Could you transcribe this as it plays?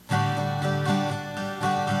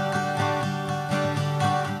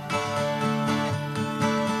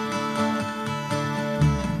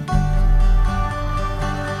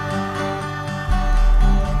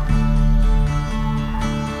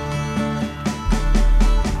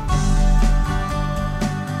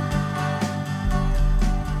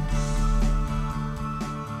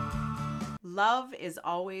Love is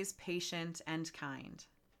always patient and kind.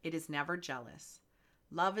 It is never jealous.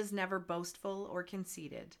 Love is never boastful or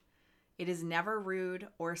conceited. It is never rude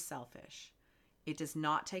or selfish. It does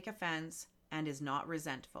not take offense and is not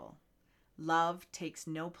resentful. Love takes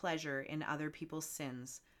no pleasure in other people's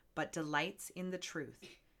sins, but delights in the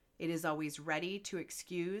truth. It is always ready to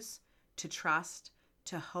excuse, to trust,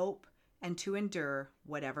 to hope, and to endure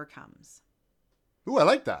whatever comes. Ooh, I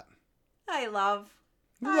like that. I love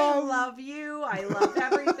you. I love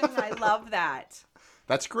everything. I love that.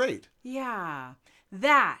 That's great. Yeah.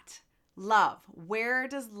 That. Love. Where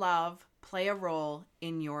does love play a role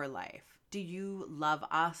in your life? Do you love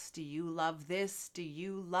us? Do you love this? Do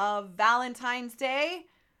you love Valentine's Day?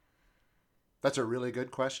 That's a really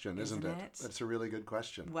good question, isn't it? it? That's a really good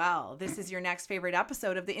question. Well, this is your next favorite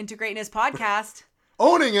episode of the Integrateness Podcast.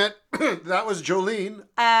 Owning it. That was Jolene.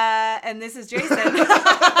 And this is Jason.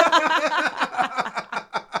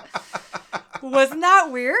 Wasn't that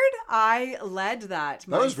weird? I led that.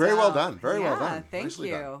 That was very well done. Very well done. Thank Nicely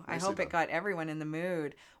you. done. I Nicely hope done. it got everyone in the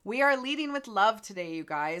mood. We are leading with love today, you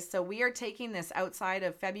guys. So we are taking this outside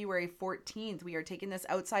of February 14th. We are taking this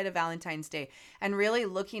outside of Valentine's Day and really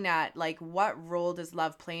looking at like what role does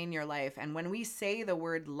love play in your life? And when we say the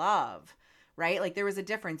word love, right? Like there was a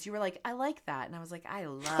difference. You were like, I like that. And I was like, I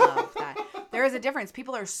love that. There is a difference.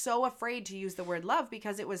 People are so afraid to use the word love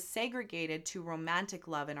because it was segregated to romantic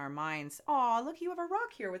love in our minds. Oh, look, you have a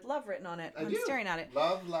rock here with love written on it. I'm staring at it.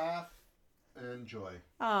 Love, laugh, and joy.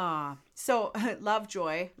 Ah, so love,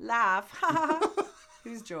 joy, laugh.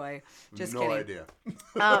 Who's Joy? Just kidding. No idea.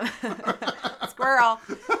 Squirrel.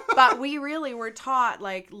 But we really were taught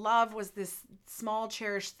like love was this small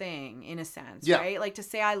cherished thing in a sense, right? Like to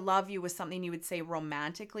say I love you was something you would say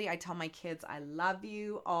romantically. I tell my kids I love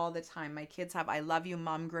you all the time. My kids have I love you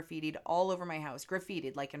mom graffitied all over my house.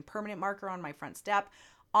 Graffitied like in permanent marker on my front step,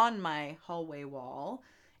 on my hallway wall,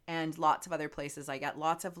 and lots of other places. I get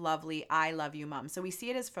lots of lovely I love you mom. So we see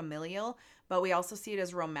it as familial, but we also see it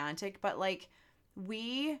as romantic. But like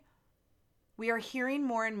we are hearing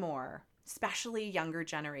more and more, especially younger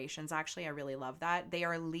generations. Actually, I really love that. They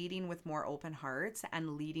are leading with more open hearts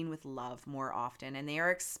and leading with love more often. And they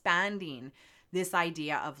are expanding this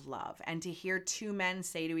idea of love. And to hear two men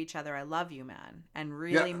say to each other, I love you, man, and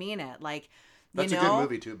really mean it. Like, that's a good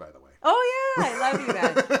movie too, by the way. Oh yeah, I love you,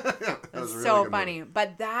 man. That's really so funny. Movie.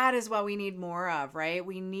 But that is what we need more of, right?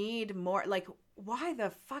 We need more. Like, why the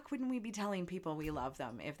fuck wouldn't we be telling people we love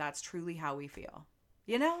them if that's truly how we feel?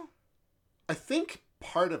 You know? I think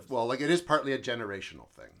it is partly a generational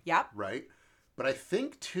thing. Yep. Right? But I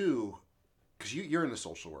think too, because you're in the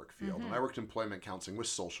social work field, and I worked employment counseling with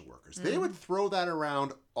social workers. They would throw that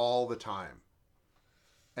around all the time.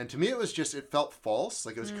 And to me, it felt false.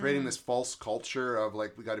 Like it was creating this false culture of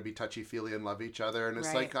like, we got to be touchy-feely and love each other. And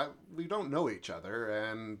it's like, we don't know each other.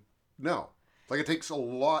 And no. Like it takes a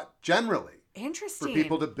lot, generally, interesting, for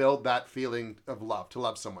people to build that feeling of love, to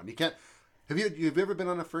love someone. You can't, have you ever been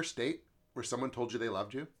on a first date where someone told you they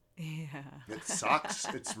loved you? Yeah. It sucks.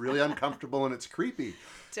 It's really uncomfortable and it's creepy.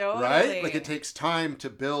 Totally. Right? Like it takes time to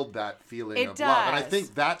build that feeling of love. And I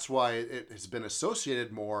think that's why it has been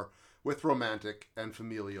associated more with romantic and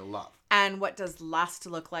familial love. And what does lust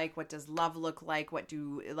look like? What does love look like? What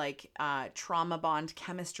do trauma bond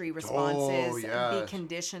chemistry responses be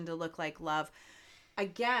conditioned to look like love?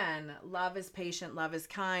 Again, love is patient, love is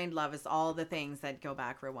kind, love is all the things that go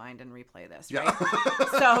back, rewind, and replay this, right? Yeah.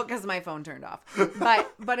 So, because my phone turned off.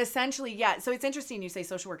 But essentially, yeah. So it's interesting you say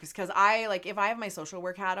social workers, because if I have my social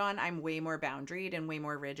work hat on, I'm way more boundaried and way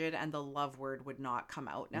more rigid, and the love word would not come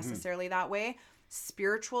out necessarily that way.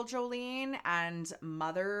 Spiritual Jolene and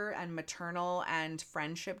mother and maternal and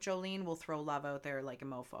friendship Jolene will throw love out there like a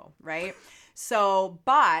mofo, right? So,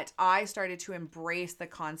 but I started to embrace the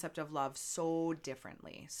concept of love so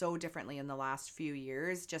differently in the last few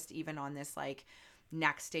years, just even on this like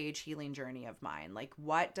next stage healing journey of mine. Like,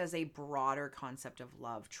 what does a broader concept of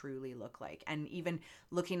love truly look like? And even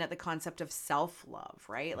looking at the concept of self-love,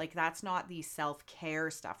 right? Like, that's not the self-care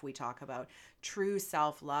stuff we talk about. True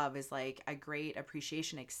self-love is like a great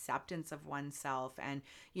appreciation, acceptance of oneself. And,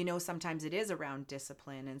 sometimes it is around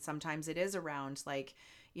discipline, and sometimes it is around like,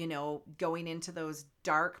 going into those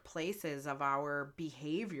dark places of our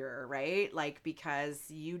behavior, right? Like, because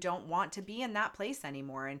you don't want to be in that place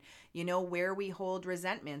anymore. And, where we hold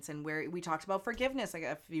resentments, and where we talked about forgiveness like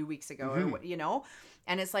a few weeks ago,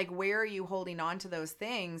 and it's like, where are you holding on to those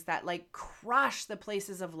things that like crush the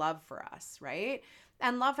places of love for us, right?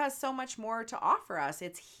 And love has so much more to offer us.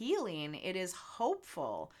 It's healing. It is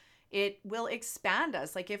hopeful. It will expand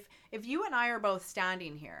us. Like if you and I are both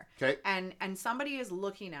standing here, okay, and somebody is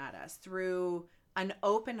looking at us through an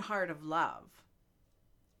open heart of love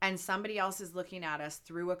and somebody else is looking at us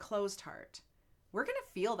through a closed heart, we're going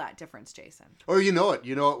to feel that difference, Jason. Or you know it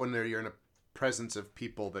when you're in a presence of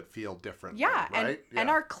people that feel different. Yeah, right? And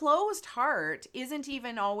our closed heart isn't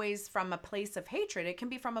even always from a place of hatred. It can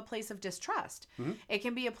be from a place of distrust. Mm-hmm. It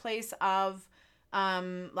can be a place of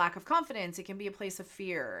lack of confidence. It can be a place of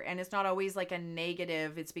fear. And it's not always like a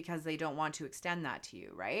negative. It's because they don't want to extend that to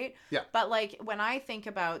you, right? Yeah. But like when I think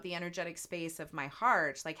about the energetic space of my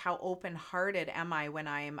heart, like how open-hearted am I when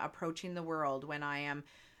I am approaching the world, when I am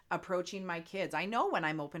approaching my kids? I know when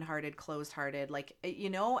I'm open-hearted, closed-hearted, like,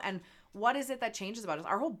 and what is it that changes about us?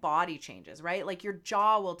 Our whole body changes, right? Like your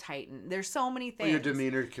jaw will tighten. There's so many things. Well, your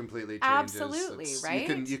demeanor completely changes. Absolutely,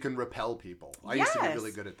 right? You can repel people. I used to be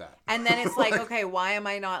really good at that. And then it's like, okay, why am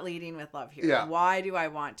I not leading with love here? Yeah. Why do I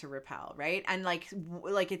want to repel, right? And like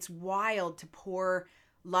it's wild to pour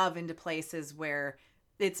love into places where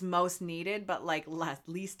it's most needed, but like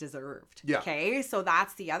least deserved. Yeah. Okay. So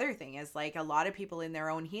that's the other thing is like a lot of people in their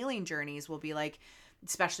own healing journeys will be like,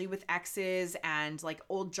 especially with exes and like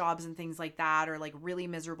old jobs and things like that, or like really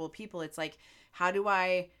miserable people. It's like, how do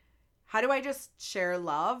I just share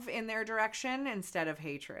love in their direction instead of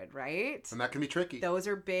hatred, right? And that can be tricky. Those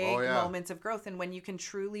are big moments of growth. And when you can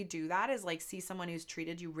truly do that is like see someone who's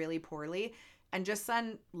treated you really poorly and just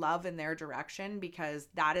send love in their direction, because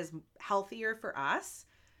that is healthier for us.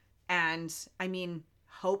 And I mean,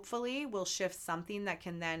 hopefully we'll shift something that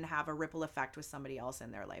can then have a ripple effect with somebody else in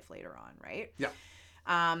their life later on, right? Yeah.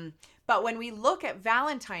 But when we look at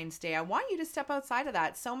Valentine's Day, I want you to step outside of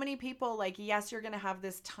that. So many people, like, yes, you're going to have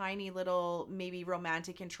this tiny little maybe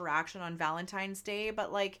romantic interaction on Valentine's Day,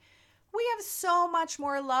 but like we have so much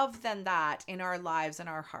more love than that in our lives and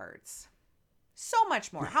our hearts. So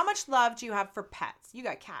much more. How much love do you have for pets? You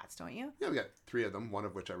got cats, don't you? Yeah, we got 3 of them, one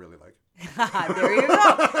of which I really like. There you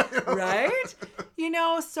go. Right?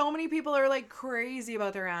 So many people are like crazy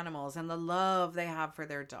about their animals and the love they have for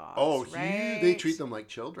their dogs. Oh, right? They treat them like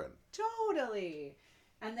children. Totally.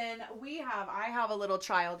 And then I have a little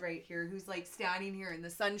child right here who's like standing here in the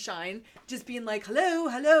sunshine, just being like,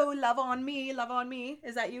 hello, love on me, love on me.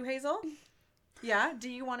 Is that you, Hazel? Yeah. Do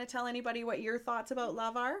you want to tell anybody what your thoughts about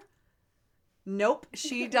love are? Nope,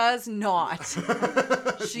 she does not.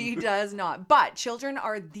 She does not. But children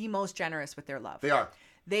are the most generous with their love. They are.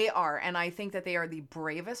 They are. And I think that they are the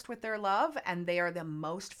bravest with their love, and they are the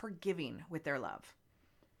most forgiving with their love.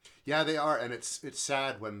 Yeah, they are. And it's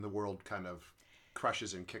sad when the world kind of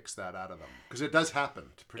crushes and kicks that out of them. Because it does happen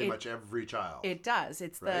to pretty much every child. It does.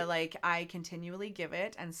 It's right? I continually give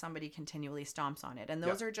it and somebody continually stomps on it. And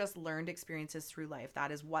those are just learned experiences through life.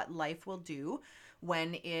 That is what life will do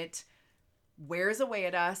when it wears away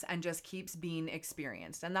at us and just keeps being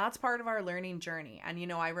experienced. And that's part of our learning journey.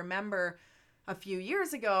 And, I remember a few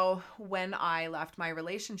years ago when I left my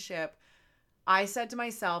relationship, I said to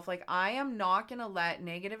myself, like, I am not going to let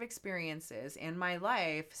negative experiences in my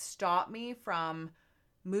life stop me from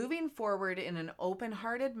moving forward in an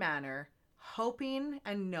open-hearted manner, hoping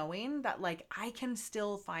and knowing that, like, I can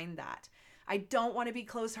still find that. I don't want to be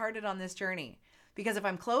closed-hearted on this journey. Because if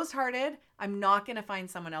I'm closed-hearted, I'm not going to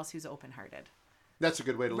find someone else who's open-hearted. That's a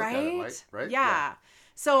good way to look at it, right? Yeah.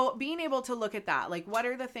 So being able to look at that, like what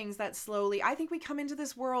are the things that slowly, I think we come into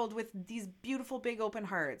this world with these beautiful big open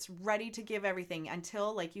hearts, ready to give everything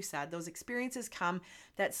until, like you said, those experiences come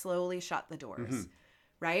that slowly shut the doors,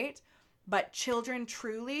 right? But children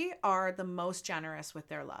truly are the most generous with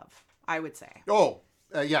their love, I would say. Oh,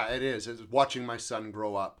 yeah, it is. It's watching my son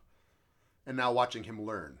grow up and now watching him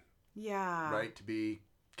learn. Yeah. Right? To be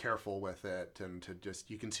careful with it and to just,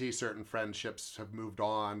 you can see certain friendships have moved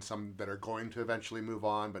on, some that are going to eventually move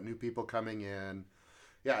on, but new people coming in.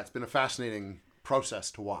 Yeah, it's been a fascinating process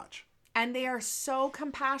to watch. And they are so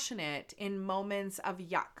compassionate in moments of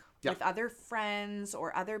yuck with other friends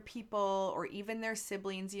or other people or even their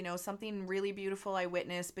siblings. Something really beautiful I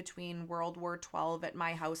witnessed between World War XII at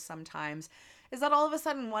my house sometimes is that all of a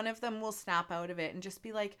sudden one of them will snap out of it and just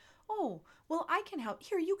be like, oh, well, I can help.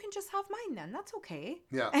 Here, you can just have mine then. That's okay.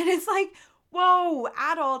 Yeah. And it's like, whoa,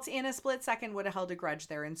 adults in a split second would have held a grudge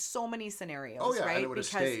there in so many scenarios, oh, yeah, right? And it would have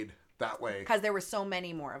stayed that way. Because there were so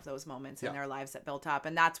many more of those moments in their lives that built up.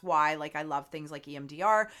 And that's why, like, I love things like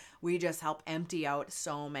EMDR. We just help empty out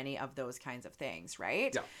so many of those kinds of things,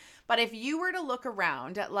 right? Yeah. But if you were to look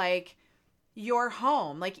around at, like, your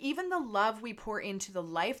home, like even the love we pour into the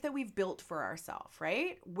life that we've built for ourselves,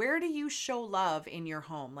 right? Where do you show love in your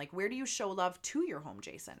home? Like, where do you show love to your home,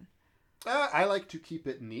 Jason? I like to keep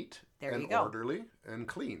it neat and go. Orderly and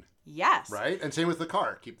clean. Yes. Right? And same with the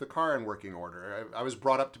car. Keep the car in working order. I was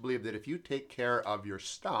brought up to believe that if you take care of your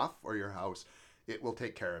stuff or your house, it will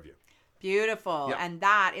take care of you. Beautiful. Yeah. And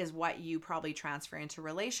that is what you probably transfer into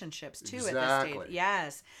relationships too at this stage.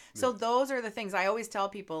 Yes. So those are the things I always tell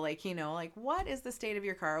people, like, you know, like, what is the state of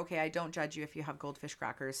your car? Okay, I don't judge you if you have goldfish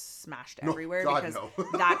crackers smashed everywhere, because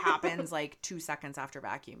that happens like 2 seconds after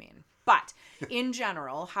vacuuming. But in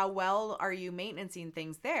general, how well are you maintaining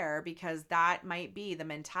things there? Because that might be the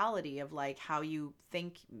mentality of like how you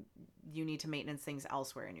think you need to maintenance things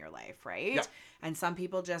elsewhere in your life, right? Yeah. And some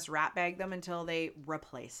people just rat bag them until they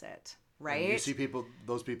replace it. Right. And you see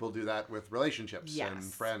those people do that with relationships and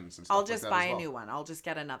friends and stuff. I'll just buy a new one. I'll just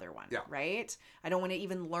get another one. Yeah. Right. I don't want to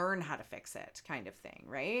even learn how to fix it, kind of thing.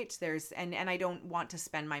 Right. And I don't want to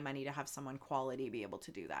spend my money to have someone quality be able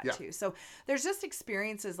to do that too. So there's just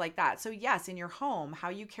experiences like that. So yes, in your home, how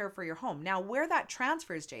you care for your home. Now, where that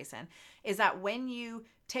transfers, Jason, is that when you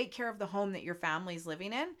take care of the home that your family's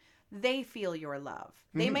living in, they feel your love.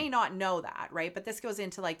 They may not know that, right? But this goes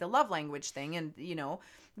into like the love language thing, and, you know,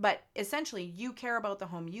 but essentially you care about the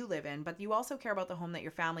home you live in, but you also care about the home that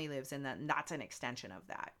your family lives in, and that's an extension of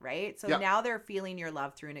that, right? So now they're feeling your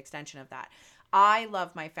love through an extension of that. I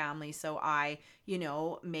love my family, so I, you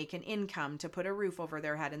know, make an income to put a roof over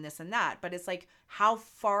their head and this and that. But it's like, how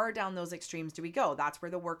far down those extremes do we go? That's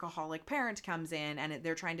where the workaholic parent comes in, and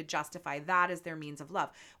they're trying to justify that as their means of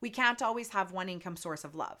love. We can't always have one income source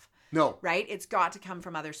of love. No. Right? It's got to come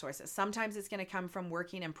from other sources. Sometimes it's going to come from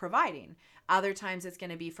working and providing. Other times it's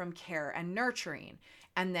going to be from care and nurturing.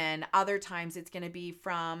 And then other times it's going to be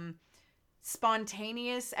from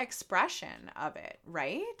spontaneous expression of it,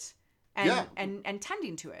 right? And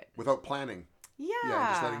tending to it. Without planning. Yeah,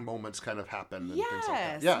 just letting moments kind of happen and yes. things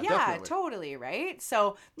like that. Yeah, definitely. Totally, right?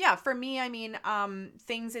 So, yeah, for me, I mean,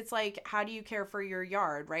 things, it's like, how do you care for your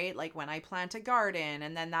yard, right? Like when I plant a garden,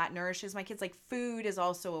 and then that nourishes my kids. Like food is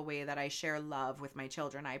also a way that I share love with my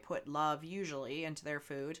children. I put love usually into their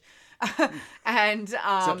food. And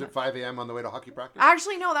except at 5 a.m. on the way to hockey practice?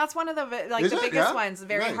 Actually, no, that's one of the biggest ones.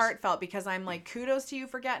 Very nice. Heartfelt, because I'm like, kudos to you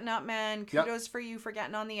for getting up, man. Kudos for you for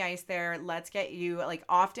getting on the ice there. Let's get you, like,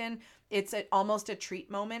 often it's almost a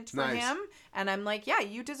treat moment for him. And I'm like, yeah,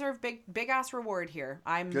 you deserve big ass reward here.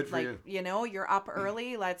 I'm good for like, you know, you're up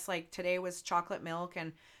early. Let's, like, today was chocolate milk,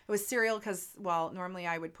 and it was cereal because, well, normally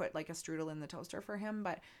I would put like a strudel in the toaster for him,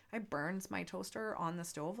 but I burned my toaster on the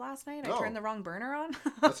stove last night. I turned the wrong burner on.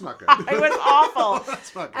 That's not good. It was awful.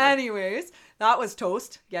 That's not good. Anyways, that was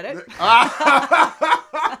toast. Get it?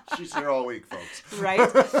 She's here all week, folks. Right?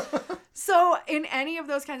 So in any of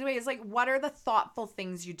those kinds of ways, like, what are the thoughtful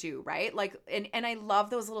things you do, right? Like, and I love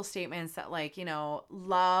those little statements that, like, you know,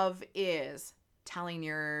 love is telling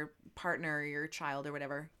your partner, your child or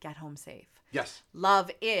whatever, get home safe. Yes.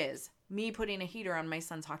 Love is me putting a heater on my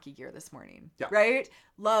son's hockey gear this morning. Yeah. Right?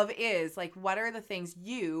 Love is, like, what are the things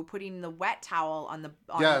you putting the wet towel on the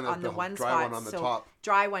one dry spot, one on the top.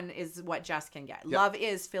 Dry one is what Jess can get. Yeah. Love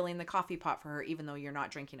is filling the coffee pot for her, even though you're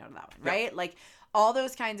not drinking out of that one, right? Like, all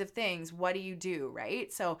those kinds of things, what do you do,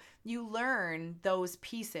 right? So you learn those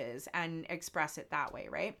pieces and express it that way,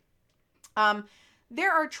 right?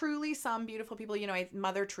 There are truly some beautiful people, you know,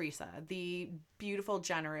 Mother Teresa, the beautiful,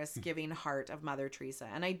 generous, giving heart of Mother Teresa.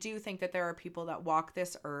 And I do think that there are people that walk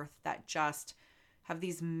this earth that just have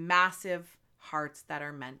these massive hearts that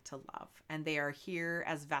are meant to love. And they are here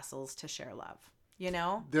as vessels to share love, you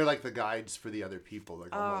know? They're like the guides for the other people,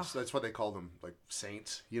 like almost. That's what they call them, like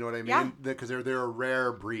saints. You know what I mean? Yeah. Because they're a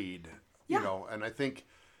rare breed, you know? And I think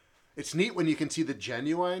it's neat when you can see the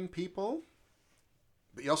genuine people.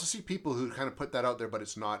 But you also see people who kind of put that out there, but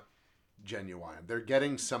it's not genuine. They're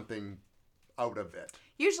getting something out of it.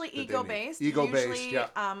 Usually ego-based. Ego-based, yeah.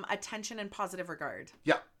 Attention and positive regard.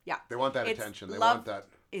 Yeah. Yeah. They want that attention. They want that.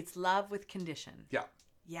 It's love with condition. Yeah.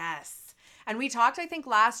 Yes. And we talked, I think,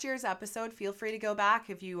 last year's episode. Feel free to go back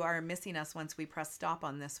if you are missing us once we press stop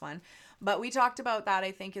on this one. But we talked about that,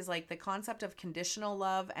 I think, is like the concept of conditional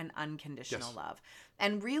love and unconditional love.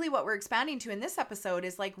 And really what we're expanding to in this episode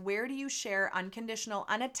is like, where do you share unconditional,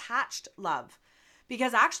 unattached love?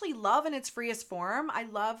 Because actually love in its freest form, I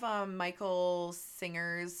love Michael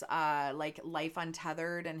Singer's like Life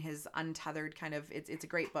Untethered, and his untethered kind of, it's a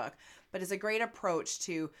great book, but it's a great approach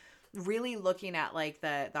to really looking at like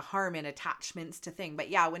the harm in attachments to things. But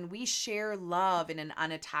yeah, when we share love in an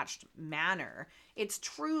unattached manner, it's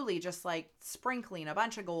truly just like sprinkling a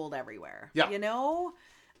bunch of gold everywhere, you know?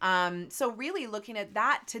 So really looking at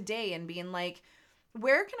that today and being like,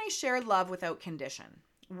 where can I share love without condition?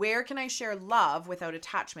 Where can I share love without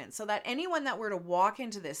attachment? So that anyone that were to walk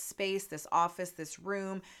into this space, this office, this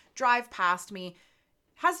room, drive past me,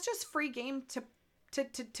 has just free game to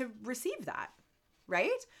receive that, right?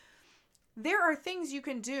 There are things you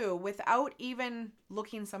can do without even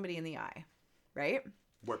looking somebody in the eye, right?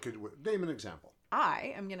 Name an example?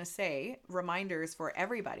 I am going to say reminders for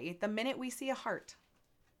everybody. The minute we see a heart,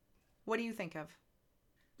 what do you think of?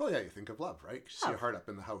 Oh, yeah, you think of love, right? You see a heart up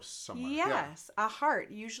in the house somewhere. Yes, a heart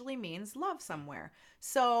usually means love somewhere.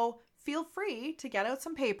 So feel free to get out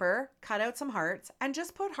some paper, cut out some hearts, and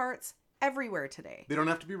just put hearts everywhere today. They don't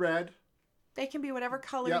have to be red. They can be whatever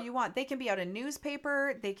color you want. They can be out of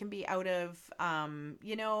newspaper. They can be out of,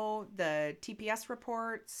 the TPS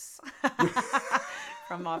reports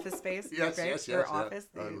from Office Space. Yes, right? yes. Or Office.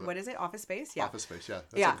 What is it? Office Space? Yeah. Office Space, yeah.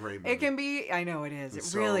 That's a great movie. It can be, I know it is.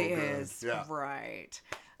 It's really so is. Yeah. Right.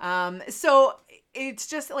 So it's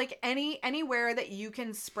just like anywhere that you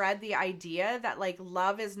can spread the idea that like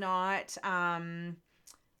love is not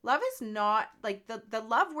like the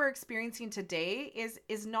love we're experiencing today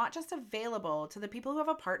is not just available to the people who have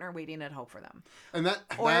a partner waiting at home for them. And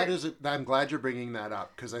I'm glad you're bringing that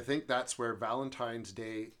up, because I think that's where Valentine's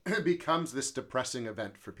Day becomes this depressing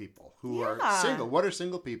event for people who are single. What are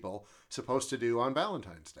single people supposed to do on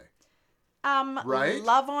Valentine's Day? Right?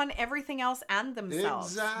 Love on everything else and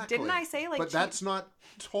themselves. Exactly. Didn't I say like? But that's not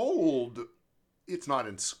told. It's not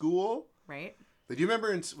in school. Right. Do you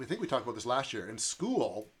remember, we think we talked about this last year, in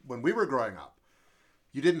school, when we were growing up,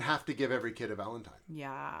 you didn't have to give every kid a Valentine.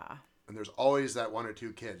 Yeah. And there's always that one or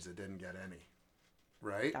two kids that didn't get any.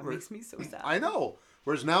 Right? That makes me so sad. I know.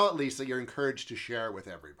 Whereas now, at least, that you're encouraged to share with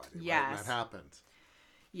everybody. Yes. Right? And that happens.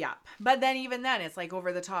 Yeah. But then even then, it's like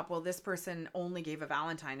over the top. Well, this person only gave a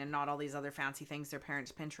Valentine and not all these other fancy things their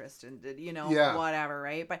parents Pinterest and, whatever,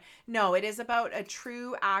 right? But no, it is about a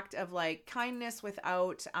true act of like kindness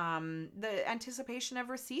without the anticipation of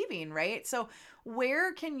receiving, right? So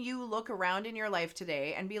where can you look around in your life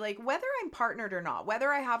today and be like, whether I'm partnered or not,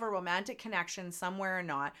 whether I have a romantic connection somewhere or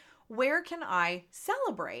not, where can I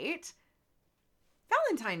celebrate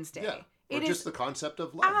Valentine's Day? Yeah. Or just the concept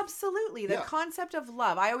of love. Absolutely. The concept of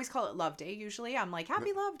love. I always call it Love Day usually. I'm like,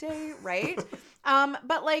 Happy Love Day, right?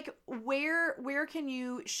 But like where can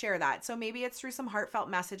you share that? So maybe it's through some heartfelt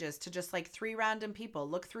messages to just like 3 random people.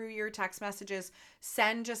 Look through your text messages,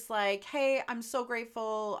 send just like, hey, I'm so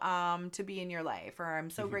grateful to be in your life, or I'm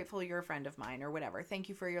so grateful you're a friend of mine, or whatever. Thank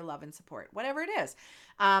you for your love and support. Whatever it is.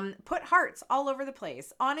 Put hearts all over the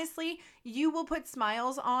place. Honestly, you will put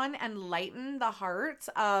smiles on and lighten the hearts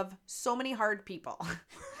of so many hard people.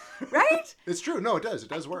 Right? It's true. No, it does. It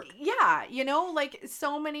does work. Yeah. Like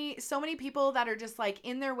so many people that are just like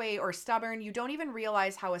in their way or stubborn. You don't even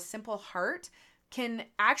realize how a simple heart can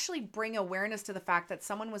actually bring awareness to the fact that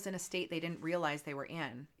someone was in a state they didn't realize they were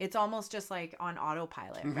in. It's almost just like on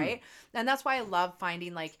autopilot, right? And that's why I love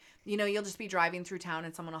finding like, you'll just be driving through town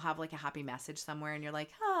and someone will have like a happy message somewhere and you're like,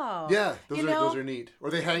 oh. Yeah, those are neat. Or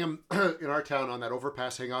they hang them in our town on that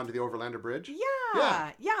overpass, hang on to the Overlander Bridge.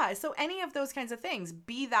 Yeah. So any of those kinds of things,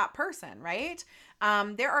 be that person, right?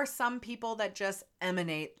 There are some people that just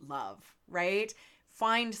emanate love, right?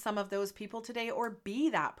 Find some of those people today or be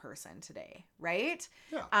that person today, right?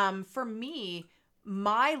 Yeah. For me,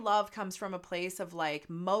 my love comes from a place of like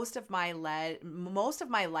most of my life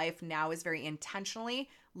now is very intentionally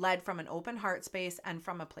led from an open heart space and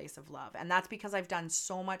from a place of love. And that's because I've done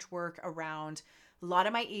so much work around a lot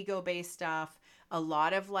of my ego-based stuff, a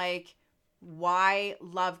lot of like why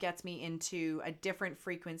love gets me into a different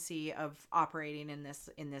frequency of operating in this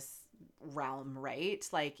realm, right?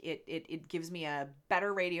 Like it gives me a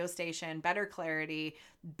better radio station, better clarity,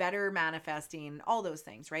 better manifesting, all those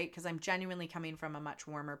things, right? Because I'm genuinely coming from a much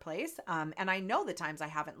warmer place. And I know the times I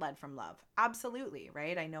haven't led from love. Absolutely,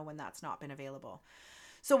 right? I know when that's not been available.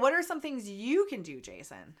 So what are some things you can do,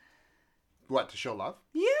 Jason? What, to show love?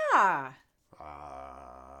 Yeah.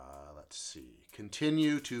 Let's see.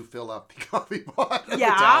 Continue to fill up the coffee pot and the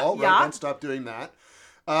towel. Right? Don't stop doing that.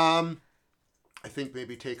 I think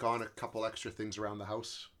maybe take on a couple extra things around the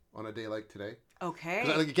house on a day like today. Okay.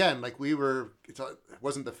 Again, like it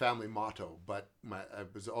wasn't the family motto, but I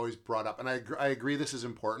was always brought up, and I agree this is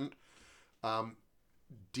important.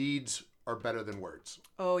 Deeds are better than words.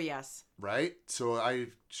 Oh, yes. Right? So I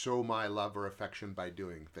show my love or affection by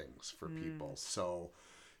doing things for people. So,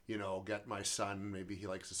 get my son, maybe he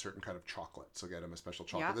likes a certain kind of chocolate. So get him a special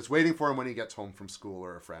chocolate that's waiting for him when he gets home from school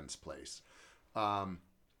or a friend's place.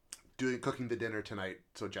 Cooking the dinner tonight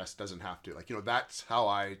so Jess doesn't have to. That's how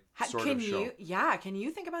I sort of show. Can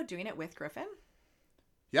you think about doing it with Griffin?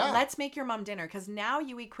 Yeah. Let's make your mom dinner, because now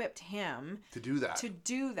you equipped him to do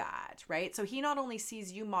that, right? So he not only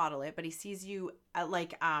sees you model it, but he sees you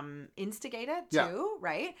instigate it too, Yeah.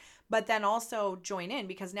 right? But then also join in,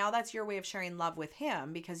 because now that's your way of sharing love with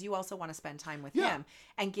him, because you also want to spend time with him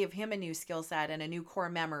and give him a new skill set and a new core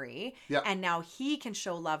memory. Yeah. And now he can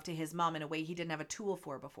show love to his mom in a way he didn't have a tool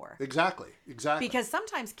for before. Exactly. Because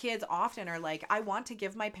sometimes kids often are like, I want to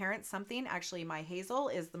give my parents something. Actually, my Hazel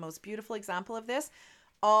is the most beautiful example of this.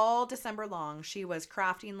 All December long, she was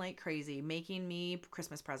crafting like crazy, making me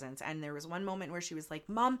Christmas presents. And there was one moment where she was like,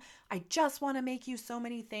 Mom, I just want to make you so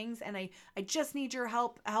many things, and I just need your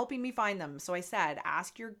help helping me find them. So I said,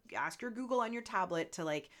 ask your Google on your tablet to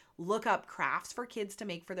like look up crafts for kids to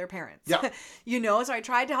make for their parents. Yeah. So I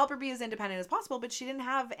tried to help her be as independent as possible, but she didn't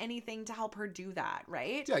have anything to help her do that,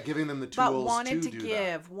 right? Yeah, giving them the tools but wanted to do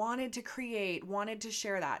give, that. wanted to create, wanted to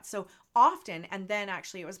share that. So often, and then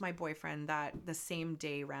actually it was my boyfriend that the same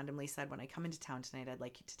day randomly said, when I come into town tonight, I'd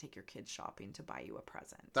like you to take your kids shopping to buy you a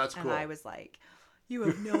present. That's cool. And I was like, you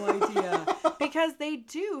have no idea. Because they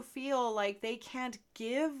do feel like they can't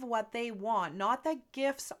give what they want. Not that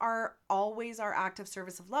gifts are always our act of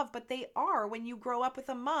service of love, but they are when you grow up with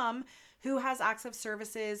a mom who has acts of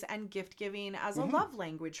services and gift giving as a love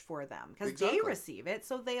language for them, because they receive it.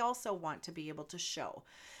 So they also want to be able to show.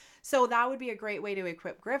 So that would be a great way to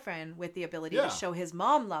equip Griffin with the ability to show his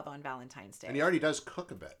mom love on Valentine's Day. And he already does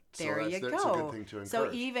cook a bit. There you go. That's a good thing to encourage.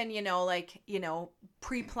 So even,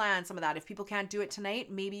 pre-plan some of that. If people can't do it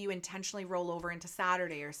tonight, maybe you intentionally roll over into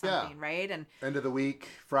Saturday or something, right? And end of the week,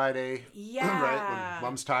 Friday. Yeah. Right? When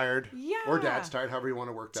mom's tired. Yeah. Or dad's tired, however you want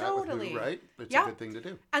to work that with who, right? It's a good thing to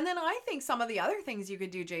do. And then I think some of the other things you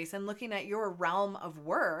could do, Jason, looking at your realm of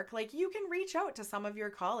work, like you can reach out to some of your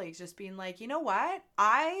colleagues, just being like, you know what?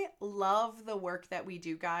 I love the work that we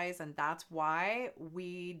do, guys, and that's why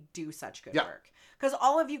we do such good work. Because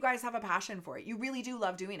all of you guys have a passion for it. You really do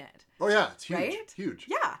love doing it. Oh, yeah. It's huge. Right? Huge.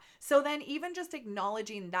 Yeah. So then even just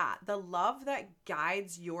acknowledging that, the love that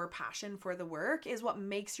guides your passion for the work is what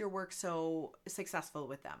makes your work so successful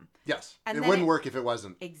with them. Yes. And it wouldn't work if it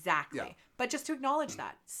wasn't. Exactly. Yeah. But just to acknowledge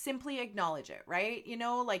that, simply acknowledge it, right?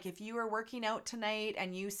 Like if you are working out tonight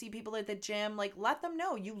and you see people at the gym, like let them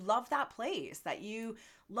know you love that place, that you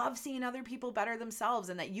love seeing other people better themselves,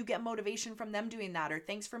 and that you get motivation from them doing that, or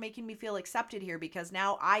thanks for making me feel accepted here, because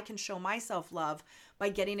now I can show myself love by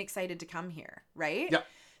getting excited to come here, right? Yeah.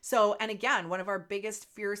 So, and again, one of our biggest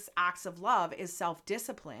fierce acts of love is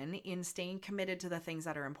self-discipline in staying committed to the things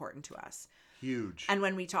that are important to us. Huge. And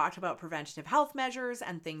when we talked about preventative health measures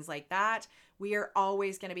and things like that, we are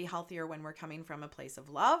always going to be healthier when we're coming from a place of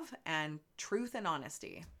love and truth and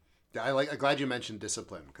honesty. Yeah, I'm glad you mentioned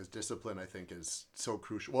discipline, because discipline, I think, is so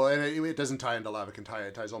crucial. Well, and it doesn't tie into love.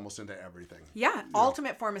 It ties almost into everything. Yeah.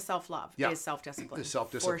 Ultimate form of self-love is self-discipline. It's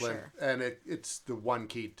self-discipline. For sure. And it's the one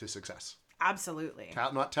key to success. Absolutely.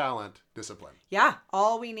 Not talent, discipline. Yeah.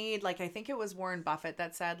 All we need, like I think it was Warren Buffett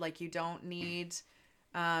that said, like, you don't need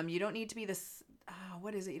to be this.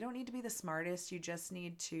 What is it? You don't need to be the smartest. You just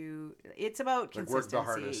need to. It's about consistency. Work the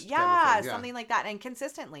hardest. Yeah, kind of thing. something like that, and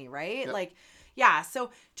consistently, right? Yep. Like, yeah. So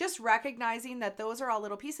just recognizing that those are all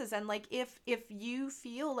little pieces, and like if you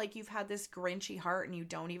feel like you've had this Grinchy heart and you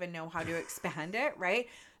don't even know how to expand it, right?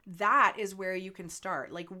 That is where you can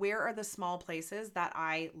start. Like, where are the small places that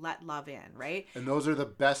I let love in, right? And those are the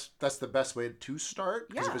best. That's the best way to start.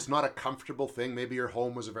 Because if it's not a comfortable thing, maybe your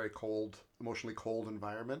home was a very cold, emotionally cold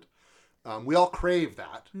environment. We all crave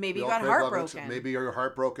that. Maybe you got heartbroken. Maybe you're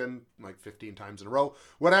heartbroken like 15 times in a row.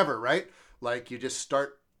 Whatever, right? Like, you just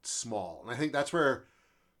start small. And I think that's where,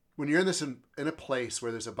 when you're in a place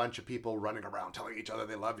where there's a bunch of people running around telling each other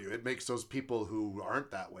they love you, it makes those people who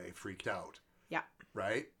aren't that way freaked out. Yeah.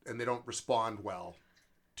 Right? And they don't respond well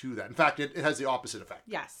to that. In fact, it has the opposite effect.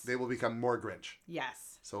 Yes. They will become more Grinch.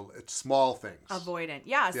 Yes. So it's small things. Avoidant.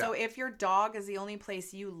 Yeah. So if your dog is the only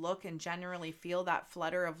place you look and generally feel that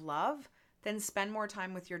flutter of love, then spend more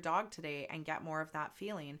time with your dog today and get more of that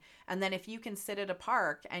feeling. And then if you can sit at a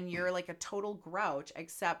park and you're like a total grouch,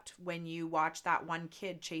 except when you watch that one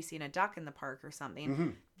kid chasing a duck in the park or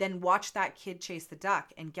something, then watch that kid chase the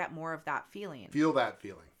duck and get more of that feeling. Feel that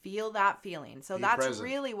feeling. Feel that feeling. So Be that's present.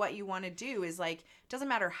 really what you want to do, is like, it doesn't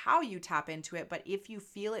matter how you tap into it, but if you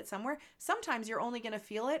feel it somewhere, sometimes you're only going to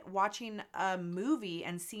feel it watching a movie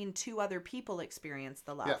and seeing two other people experience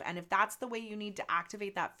the love. Yeah. And if that's the way you need to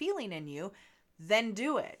activate that feeling in you, then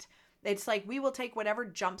do it. It's like, we will take whatever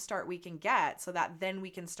jump start we can get so that then we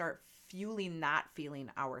can start fueling that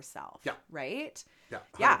feeling ourselves. Yeah. Right? Yeah,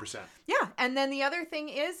 100%. Yeah. And then the other thing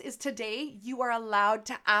is today you are allowed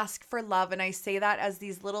to ask for love. And I say that as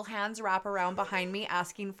these little hands wrap around behind me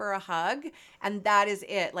asking for a hug. And that is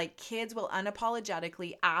it. Like, kids will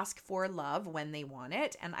unapologetically ask for love when they want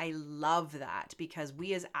it. And I love that because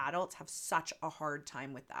we as adults have such a hard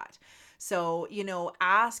time with that. So,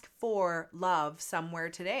 ask for love somewhere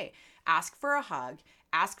today. Ask for a hug.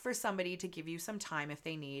 Ask for somebody to give you some time if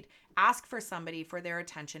they need. Ask for somebody for their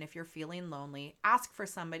attention if you're feeling lonely. Ask for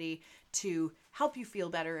somebody to help you feel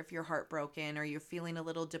better if you're heartbroken or you're feeling a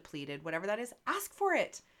little depleted. Whatever that is, ask for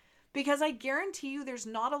it. Because I guarantee you there's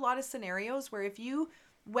not a lot of scenarios where if you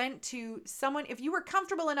went to someone, if you were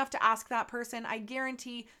comfortable enough to ask that person, I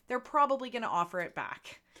guarantee they're probably going to offer it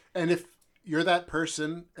back. And if you're that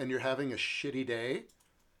person and you're having a shitty day,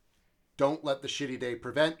 don't let the shitty day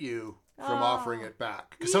prevent you from offering it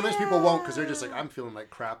back. Because sometimes people won't, because they're just like, I'm feeling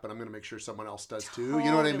like crap, but I'm going to make sure someone else does too. You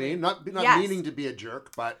know what I mean? Not meaning to be a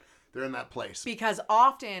jerk, but they're in that place. Because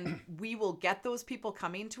often we will get those people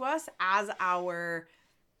coming to us as our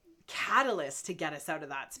catalyst to get us out of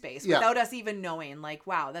that space without us even knowing, like,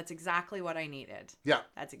 wow, that's exactly what I needed. Yeah.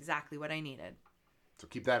 That's exactly what I needed. So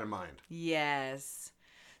keep that in mind. Yes.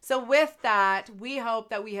 So with that, we hope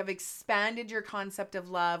that we have expanded your concept of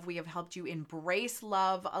love. We have helped you embrace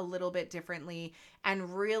love a little bit differently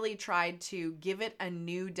and really tried to give it a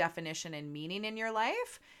new definition and meaning in your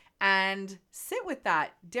life and sit with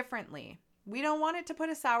that differently. We don't want it to put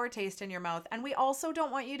a sour taste in your mouth. And we also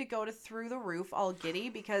don't want you to go through the roof all giddy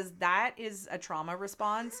because that is a trauma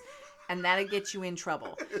response. And that'll get you in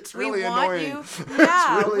trouble. It's really annoying.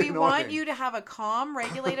 We want you to have a calm,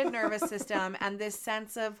 regulated nervous system and this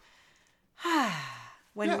sense of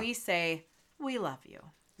when we say, we love you.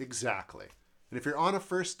 Exactly. And if you're on a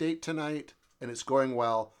first date tonight and it's going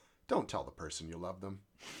well, don't tell the person you love them.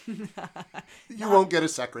 You won't get a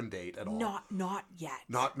second date at all. Not yet.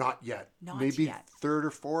 Not yet. Maybe yet. Third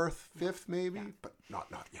or fourth, fifth maybe, but not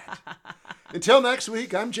yet. Until next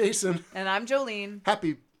week, I'm Jason. And I'm Jolene.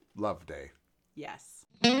 Happy Love Day. Yes.